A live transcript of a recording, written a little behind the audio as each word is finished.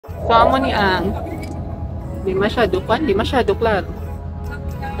So, amo ni ang di masyado klaro.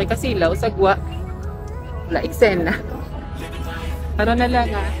 May kasilaw, sagwa. Wala, eksena. Pero na lang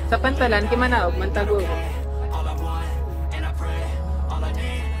sa pantalan, kimanaog, mantaguro.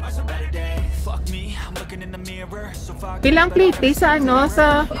 Pilang plate sa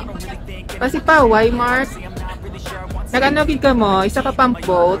sa Pasipaway, Mark. Nag-anogid ka mo, isa ka pang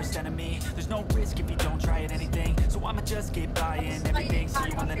boat.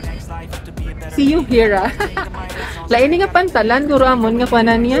 See you here, lain nga pantalan, guro amon nga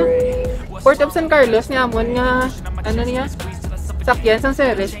panan niya. Port of San Carlos niya amon nga, niya, sakyan sa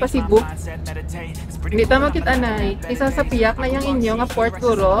Ceres, pa Cebu. Hindi ta makit-anay, isa sa piyak na yung inyo nga port,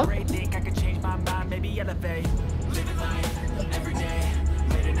 guro.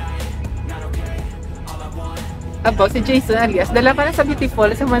 Abo, si Jason alias, dala pa na sa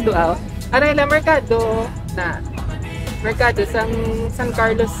Beautiful sa Manduao. Arayla, Mercado sa San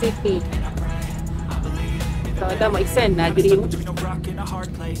Carlos City. So, damo, eksena, dream.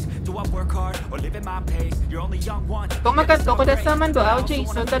 Kung magkanto ko na sa Manduao,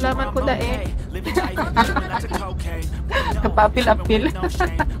 Jason, dalaman ko na kapapil-apil.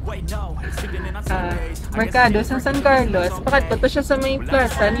 Mercado sa San Carlos, pakat pa to siya sa may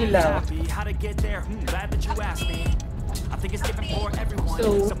plaza nila.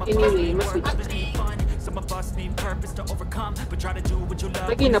 So, anyway, maswitch.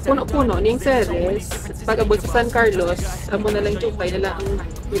 Lagi na, puno-puno ni yung Ceres. Pag-abot sa San Carlos, amo na lang yung na lang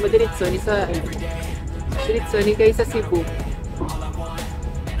yung madiritso ni sa diritso ni kayo sa Cebu.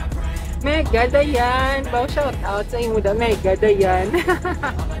 Mega Dayan! Bow shout out sa imo da Mega Dayan!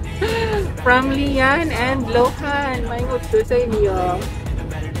 From Lian and Lohan, may nguto sa inyo.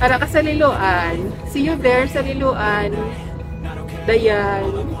 Para ka sa Liloan. See you there sa Liloan. Dayan.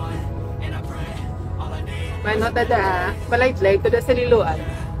 Mano tada, palayt-layt tada sa Liloan.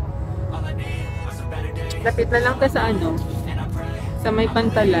 Lapit na lang ta sa sa may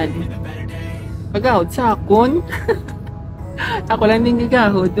pantalan. Pagahod sa akon. Ako lang din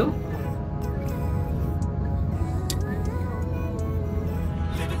gagahod, oh.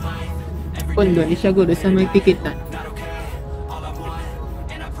 Pondo ni siya guro sa may pikitan.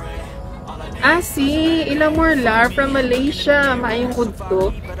 Si Ilamorlar from Malaysia. Maayong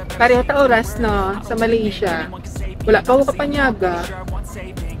kudto. Pareho ta oras no sa Malaysia. Wala pa ko kapanyaga.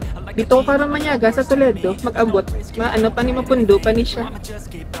 Dito ko karon manyaga sa Toledo. Mag-abot. Pa ni mapundo pa ni siya.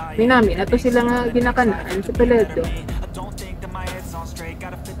 Minami na to sila nga ginakanaan sa Toledo.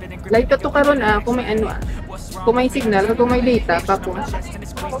 Light ka to karon kung may kung may signal, kung may data pa po.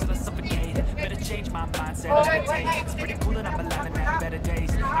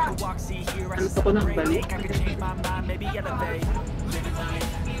 Ano ko nang balik?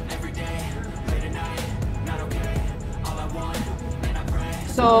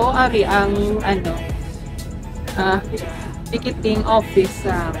 So, ari ang ticketing office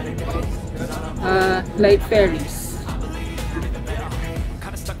sa Light Ferries.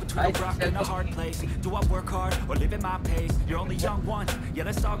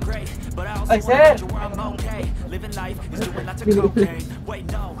 Ay, sir!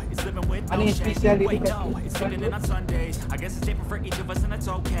 Ano yung speciality ka?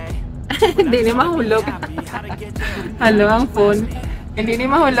 Hindi ni mahulog. Halo, ang phone. Hindi ni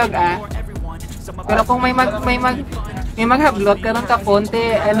mahulog, Pero kung may maghablot ka rin ka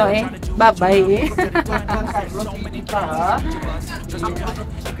konti, babay,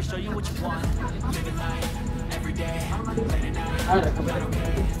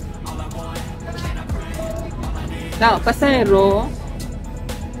 Now, pasero.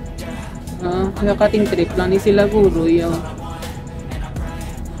 Nakating trip lang ni sila guro yung.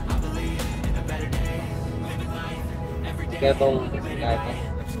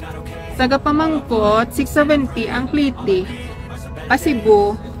 Sa Gapamangkot, 670 ang pliti.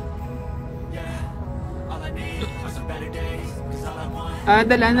 Cebu.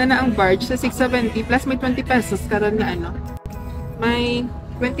 Dala na ang barge sa 670 plus may 20 pesos karon na may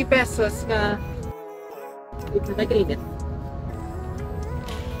 20 pesos na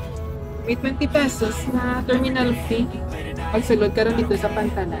may 20 pesos na terminal fee pagsulod karon dito sa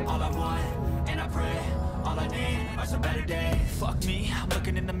Pantanan.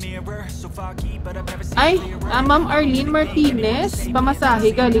 Ay, Ma'am Arlene Martinez,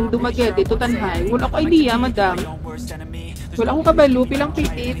 pamasahe galing Dumaguete to Tanhay. Wala ko idea, madam. Wala ko kabalo, pilang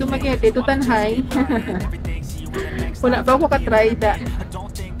piti, Dumaguete to Tanhay. Wala pa ako katry da.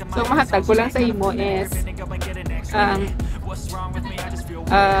 So, mahatag ko lang sa imo is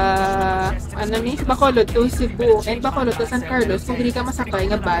ano ni, Bacolod to Cebu and Bacolod to San Carlos. Kung hindi ka masakay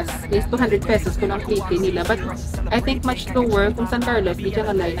nga bus is 200 pesos kung ang plate nila, but I think much lower kung San Carlos di ka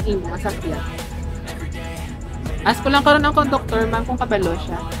ngalay na imo masakyan. As ko lang karon ang conductor man kung kabalo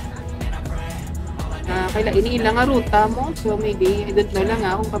siya. Kaila iniilang nga ruta mo, so maybe I don't know lang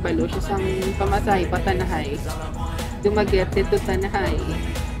kung kabalo siya sang pamasahe pa Tanahay. Dumagerte to Tanahay.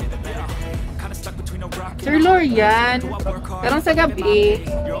 Sir Lorian, karong sa gabi,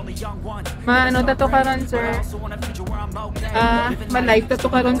 maano tato karon sir? Ma-live tato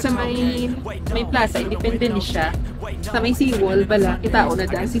karon sa may plaza, Independencia. Sa may seawall bala, kitao na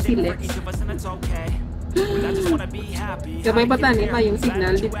daan si Silex. Kapag patani pa yung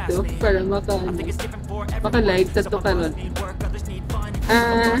signal dito para maka-live tato karon.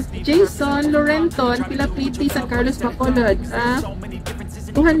 Jason Lorenton, Pilapiti, San Carlos, Bacolod.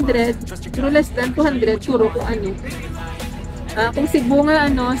 200, pero less than 200, suro kung ano. Kung Cebu nga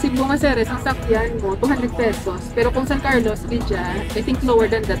Ceres, ang sakyan mo, 200 pesos. Pero kung San Carlos, Lidya, I think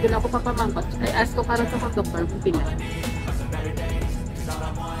lower than that. Wala ako papamangkot. I ask ko karon sa conductor kung pila.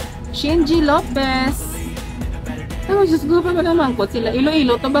 Shinji Lopez. Diyos ko pa malamangkot sila.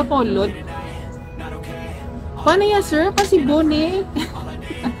 Iloilo, to Bacolod. Paano yan, sir? Kasi Cebu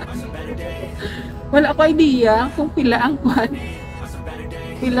wala ko idea kung pila ang kwan.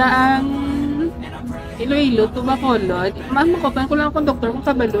 Pila ang Iloilo to Bacolod. Mamakopan ko lang ang conductor kung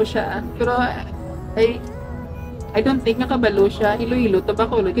kabalo siya. Pero I don't think na kabalo siya. Iloilo to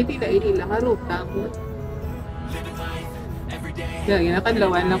Bacolod. Kaya tila lang ang ruta mo. Kaya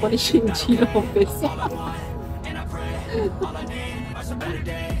nakadlawan lang ko ni Shinji Lopez.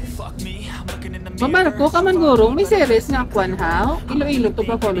 Mamarko ka man guro. May Ceres nga kwan ha. Iloilo to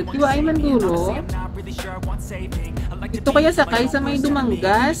Bacolod. Kiwa ay man guro. Ito kaya sakay sa may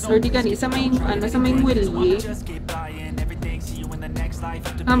Dumanggas or di gani sa may Muelye.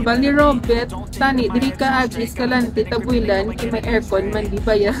 Ambal ni Robert tani diri ka agis kalante tabuilan kay may aircon man di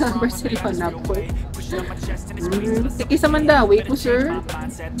ba ya Barcelona po. Sige sa Mandawi ko sir.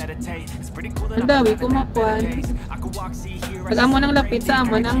 Mandawi ko makuan. Pag amo nang lapit sa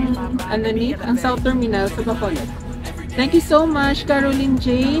amon ang South Terminal sa Bacolod. Thank you so much, Caroline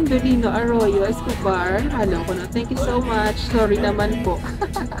Jane, Dolino Arroyo, Escobar. Hello ko na. Thank you so much. Sorry naman po.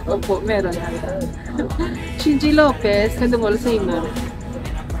 Opo, meron. Shinji Lopez, kadungol sa imo.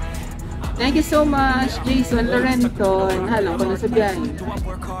 Thank you so much, Jason Lorenton. Hello ko na sa biyahe.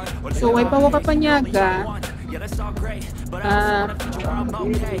 So, ay pawa ka panyaga.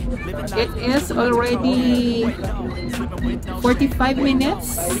 It is already 45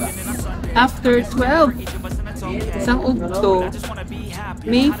 minutes after 12. Sang Ugto,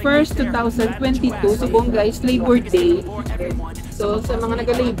 May 1st, 2022. So buong guys, Labor Day. So sa mga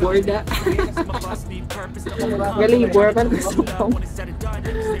naga-labor Ga-labor kan gusto ko.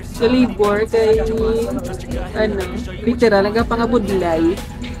 Sa labor kay literal nagapangabudlay.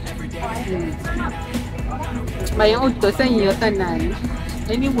 Mayang Ugto sa inyo tanan.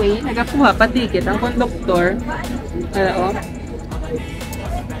 Anyway, nagakuha pa ticket ang konduktor.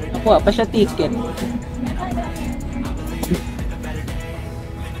 Nakuha pa siya ticket.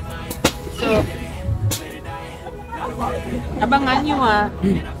 So, abangan nyo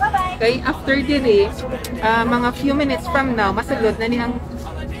kay after dire, mga few minutes from now, masulod na niyang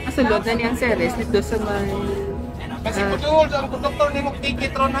Ceres dito sa kasi kudul, ang konduktor ni mong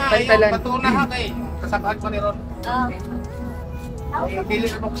ticket ron ha, yung patuna ha kay kasakag pa ni ron. Pili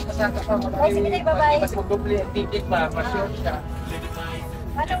na mong kasakag pa kasi mag-double yung ticket ba, masyon siya.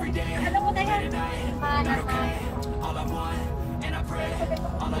 Ano mo na yan?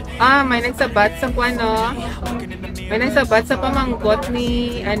 May nagsabat sa may nagsabat sa pamangkot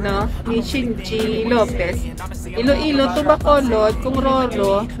ni Shinji Lopez. Iloilo to Bacolod, kung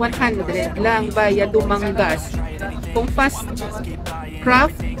Roro 100 lang bayad Dumanggas. Kung fast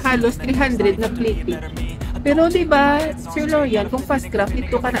craft halos 300 na plate. Pero di ba, Sir Lorian, kung fast craft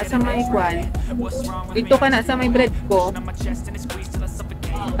dito ka na sa may dito ka na sa may bread ko.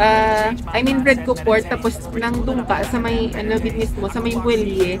 Bread ko port tapos nang dungka sa may business mo, sa may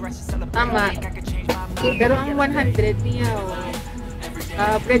Muelye. Tama. Pero ang 100 niya,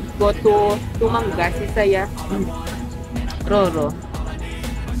 bread ko to Manggas, Isaya. Roro.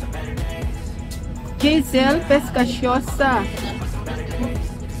 Giselle Pescaciosa.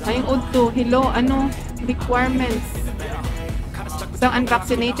 Ayong udto, hello, requirements? Sang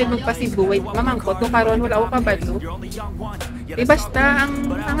unvaccinated magpa-Cebu, wait, mamangko, to karon wala ako kabalo. Di basta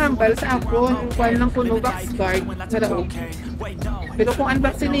ang hambal sa ako, kuha lang kuno vax card, wala okay. Pero kung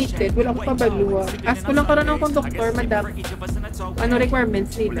unvaccinated, wala ko kabalo. Ask ko lang karon ng conductor, madam,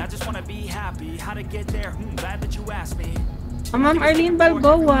 requirements nila. Ma'am Arlene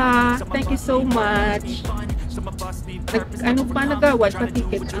Balboa, thank you so much. Ano pa nagawad pa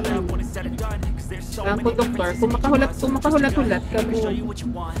ticket ang conductor. Kung makahulat-hulat ka mo,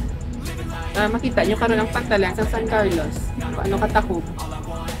 makita nyo karon ang pantalan sa San Carlos. Paano katakog.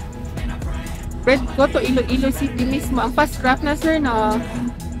 Red ko to Iloilo City mismo. Ang fast craft na sir, no?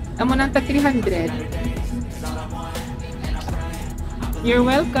 Amo nang tag 300. You're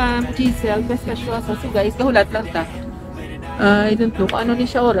welcome, Giselle Pescaciosa. So guys, kahulat lang ta. I don't know kung ano ni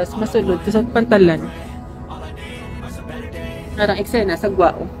siya oras masulod sa pantalan. Parang eksena sa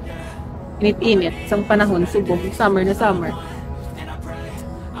Guao. Init-init sang panahon, subong, summer na summer.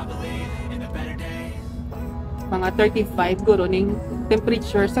 Mga 35 guro ning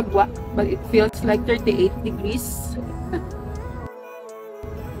temperature sa Guao, but it feels like 38 degrees.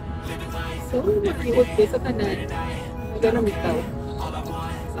 So, makiot ko sa tanan. Ganun ikaw.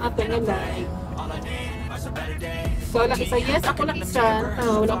 Sa ato nga live. So, lang isa. Yes, ako lang isa.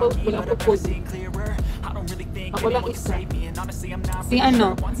 Wala ko po. Ako lang isa.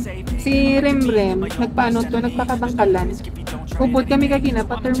 Si Remrem, nagpakabangkalan. Hubod kami kagina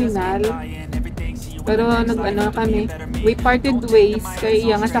pa terminal. Pero kami, we parted ways kay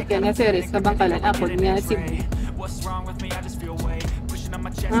iya nga sakyan nga Ceres kabangkalan ako niya Cebu.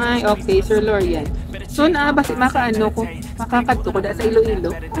 Ay, okay, Sir Lorian. So basi ko, makakadto ko da sa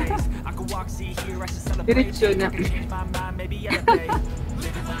Iloilo. Diretso na.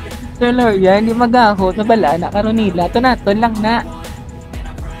 Sir Lorian, di magahot na bala na karonila. Tunaton lang na.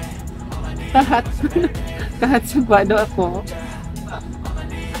 Kahat sa gwado ako.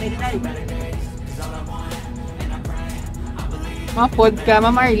 Mapod ka,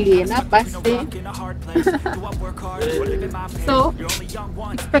 Ma'am Arlene, paste. So,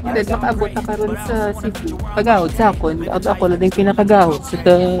 expected makaabot na karon sa Cebu. Pagahod sa akon, ako lang yung pinakagahod sa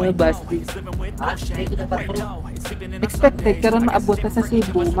bus. Expected karon maabot na sa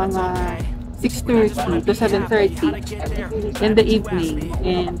Cebu mga 6:30 to 7:30 in the evening,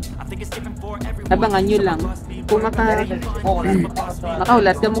 and abangan nyo lang kung makaulat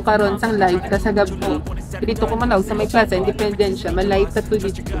ka mo karon sang live ka sa gabi dito ko manaw sa may Plaza Independencia, ma-live ta to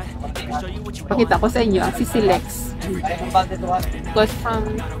dito. Pakita ko sa inyo ang Sisilex, because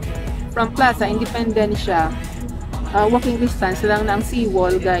from Plaza Independencia, walking distance lang na ang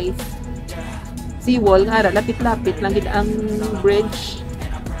seawall guys. Seawall nga lapit-lapit lang gid ang bridge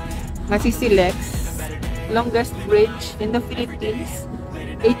nga Sisilex, longest bridge in the Philippines.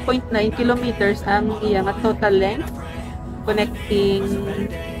 8.9 kilometers ang iya nga total length, connecting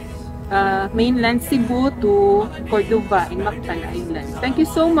mainland Cebu to Cordova in Mactan Island. Thank you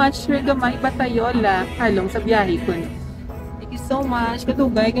so much, Sir Gamay Batayola, halong sa biyahe ko. Thank you so much.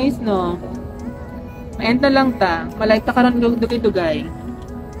 Kadugay guys, no? Maend na lang ta. Malike ta karon dugay-dugay.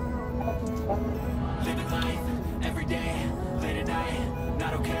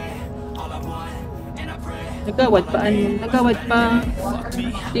 Nagawad pa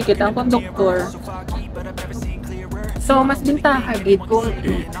ticket ang conductor. So mas bintaha gid kung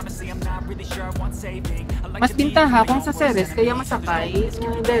sa Ceres kaya masakay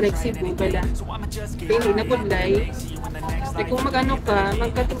direct Cebu bala. Pili na gudlay. Kung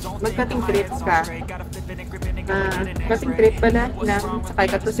magkating trip ka. Kating trip pala nang sakay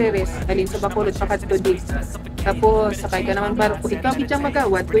ka to Ceres, alin sa Bacolod pa kadto dito. Tapos sakay ka naman para kung ikaw bidyang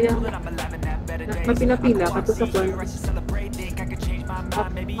magawad kuya. Mapila-pila kato sa kwan.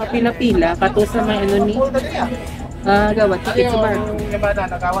 Mapila-pila kato sa may ni gawat ticket sa bar.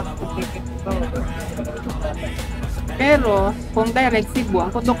 Pero kung direct Cebu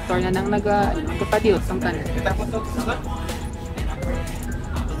ang conductor na nang nagpapadiot sang tanan.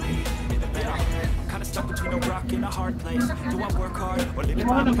 between a rock and a hard place. Do I work hard or live in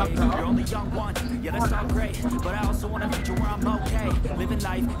my way? You're only young one, yeah that's all great, but I also want a future where I'm okay. Living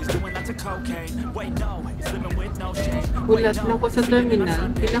life is doing lots of cocaine. Wait no, it's living with no shame. Ulat na ko sa terminal,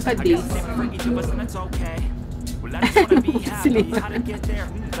 pinaka-days. For each of us and that's okay. Well I just wanna be happy, how to get there,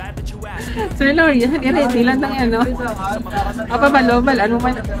 glad that you asked. Sir Lori, i-ready lang ng ano. Mapabalo,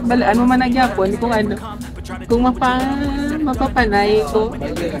 balaan mo man nagyapon kung ano. Kung mapapanay ko,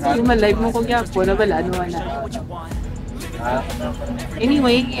 yung ma-live mo kung yapon, balaan mo na.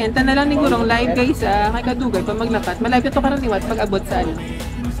 Anyway, enta na lang ni Gurong live guys kay Kadugay pa maglakat. Malive ito karaniwat pag abot sa ano.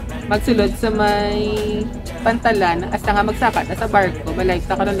 Magsulod sa may pantalan, hasta nga magsakat sa barko, malive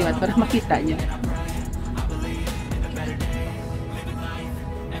ta karaniwat para makita niya.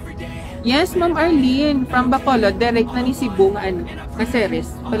 Yes, Ma'am Arlene, from Bacolod, direct na ni Cebu nga ano, nga Ceres.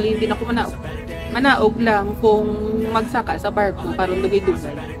 Pali hindi na ako manaog lang kung magsaka sa barko para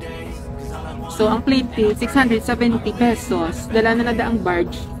lugay-dugay. So, ang plate fee, 670 pesos. Dala na nada ang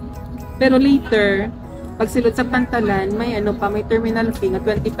barge. Pero later, Pagsilot sa pantalan, may ano pa, may terminal fee na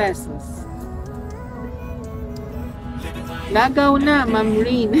 20 pesos. Lagaw na, Ma'am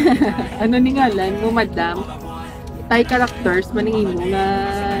Rain. Ano ni ngalan mo, madam? Thai characters, maningin mo nga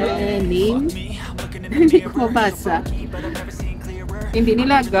name. Hindi ko mabasa. Hindi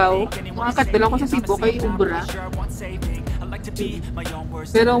nilagaw. Mga katbilang ko sa Cebu kay Ubra.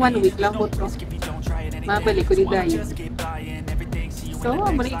 Pero 1 week lang ko to. Mabalik ko di dahil. So,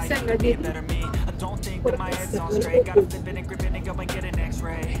 maniksan na din.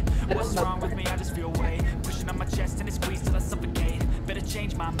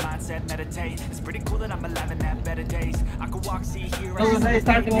 Change my mindset, meditate. It's pretty cool that I'm alive and have better days. I could walk, see, hear, So, sa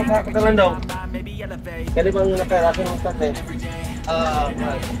start mo sa katalan daw. maybe elevate. Kali bang nakarapin mo start eh?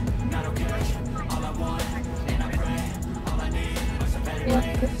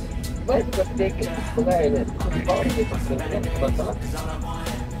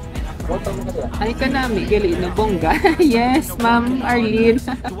 Ay ka namin, gali no bongga. Yes, Ma'am Arlene.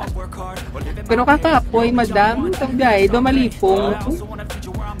 Pero kakapoy, madam, itong guy, dumalipong.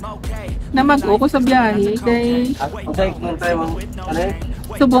 Na mag-o ko sa biyahe, kay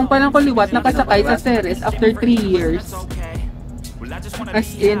subong pa lang ko liwat nakasakay sa Ceres after 3 years. As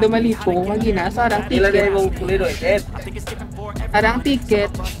in, dumalipong, magina. So, arang Ilagay ticket. mong pulido itet. Arang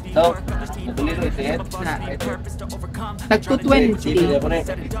ticket. So, pulido itet. Na, tagto 20. Sige po na eh.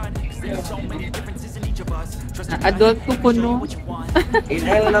 Na, adult ko puno.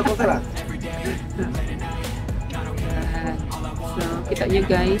 Inhale na po sila. So, kita nyo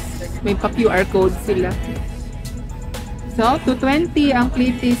guys, may pa QR code sila. So, 220 ang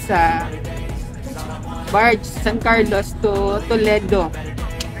plate sa barge San Carlos to Toledo.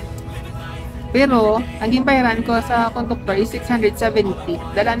 Pero, ang gimpayaran ko sa conductor is 670.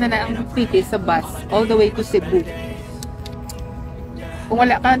 Dala na ang plate sa bus all the way to Cebu. Kung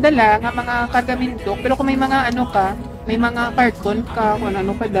wala ka dala nga mga kargamento, pero kung may mga ano ka, may mga karton ka, kung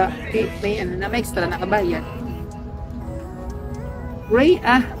ano pa da, may ano na, may extra na kabayan. Ray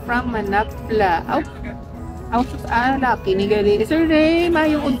from Manapla. Laki ni gali. Sir Ray,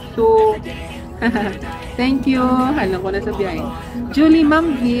 mayong udto. Thank you. Alam ko na sa biyahe. Julie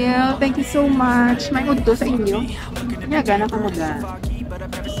Ma'am Gil, thank you so much. May udto sa inyo. Nyaga na kamaga.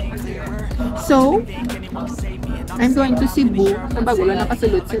 So, I'm going to Cebu. Sa bago lang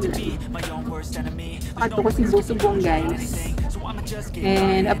nakasulot sila. Ato ko Cebu-Subong guys.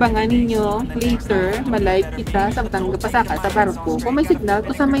 And abangan ninyo later, malive kita samtang pasaka sa barko. Kung may signal,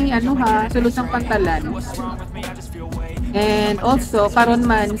 to sa may ano ha, sulusang pantalan. And also, karon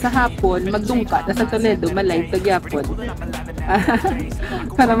man sa hapon, magdungkat sa Toledo, malive tagyapon.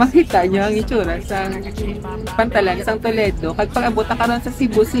 Para makita nyo ang itsura sa pantalan sa Toledo. Kag pag-abot na karon sa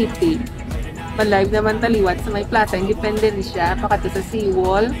Cebu City, malive naman taliwat sa may Plaza Independencia, pakato sa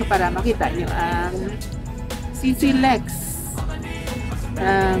seawall, para makita nyo ang CC Lex.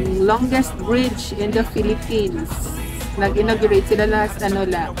 Longest bridge in the Philippines. Nag-inaugurate sila last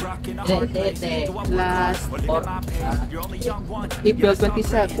April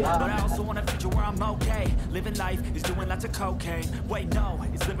 27.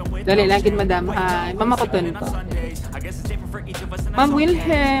 Dali lagin madam. Mamakoton ko. Ma'am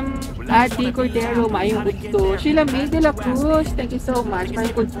Wilhelm, Adi Cordero, mayong gusto. Sheila May de la Cruz, thank you so much.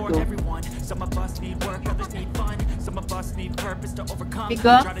 Mayong gusto.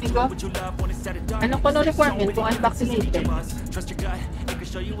 Pigo? Anong kono requirement kung unvaccinated?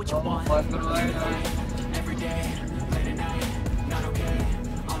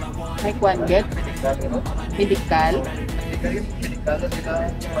 May kwanget? Medical?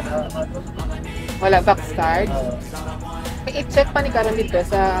 Wala vax card? May i-check pa ni Karan dito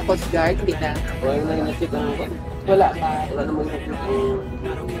sa Coast Guard? Hindi na. Wala pa. Wala naman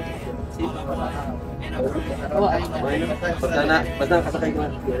Oo, ay na. Basta kasakay ko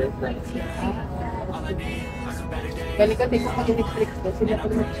na. Galing ka din kung mag-electric ko, sila pa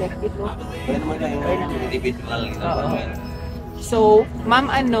mag-check dito. Kaya naman kayo, individual lang ito. So,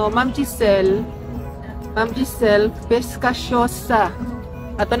 Ma'am Giselle Pescaciosa.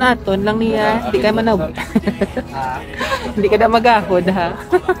 Aton-aton lang niya, hindi ka manawag. Hindi ka na magahod ha.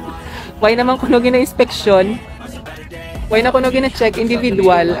 Why naman kunogin na inspeksyon? Why na kunogin na check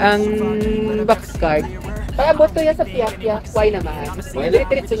individual ang box card? Pag-abot to yan sa piyak-piyak, why naman?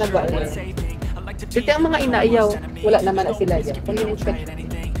 Diretso na ba? Dito ang mga inaayaw, wala naman na sila dyan. Kung in-inspect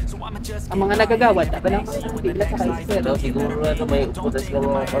ang mga nagagawad, aba lang bigla sa kayo. So, siguro na ito may uputas ng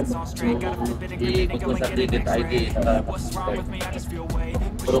mga i-put mo sa credit ID.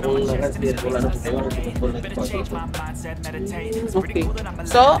 Pero kung naka-clear, wala na problema kung tumutuloy na ito. Okay.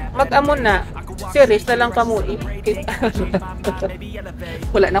 So, mag-amo na. Ceres na lang kamo.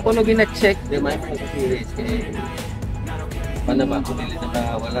 Wala na ko no gina-check. Hindi, may mga series. Paano ba? Kung hindi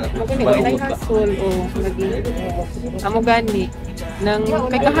wala. Magani ba na hasol o naging amo gani nang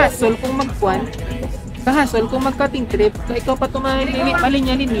kay kahasol kung magkuan. Kahasol kung magka-ting trip, kung ikaw pa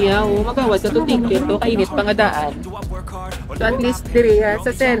malinya-linya o magawad ka to ticket o kainit pa nga daan. So at least diri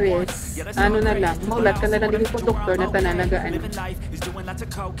sa Ceres, ano na lang, maulat ka na lang din yung conductor na tananagaan.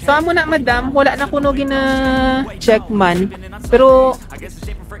 So amo na madam, wala na kuno gina check man. Pero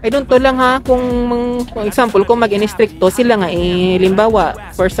I don't know lang ha kung example kung mag-instricto sila nga limbawa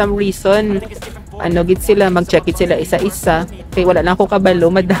for some reason ano gid sila mag-check it sila isa-isa kay wala lang ako kabalo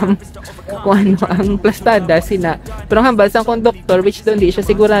madam kung ano ang plastada sina pero hambal sa conductor which doon di siya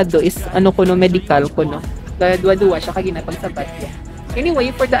sigurado is ano kuno medical kuno kaya duwa-duwa siya kay ginapagsabat anyway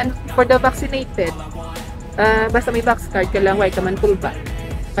for the vaccinated basta may vax card ka lang why ka man pulba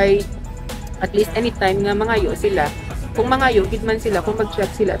kay at least anytime nga mangayo sila kung mangayo gid man sila kung mag-check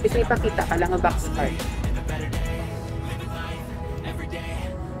sila at least may pakita ka lang nga vax card.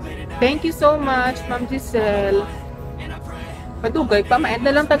 Thank you so much, Ma'am Giselle. Padugay pa, ma-end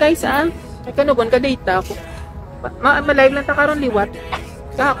na lang ta guys Ay kanugon ka data ko. Ma-live lang ta karon liwat.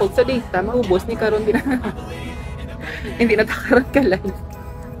 Kahapon sa data, maubos ni karon din. Hindi na ta karon ka live.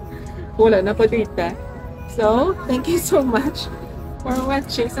 Wala na pa data. So, thank you so much for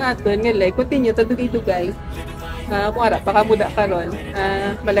watching sa aton nga live. Continue ta dito guys. Kung ara, pakamuda karon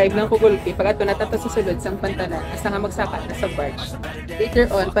ma-live lang ko gulpi. Pag ato natata sa sulod sang pantalan, asa nga magsakat na sa barge. Later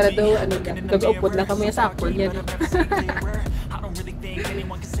on, para daw, ano yan, gag-upod lang kami sa akon yan.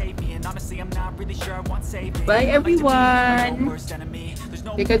 Bye everyone!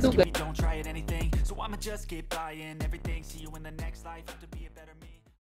 Teka duga.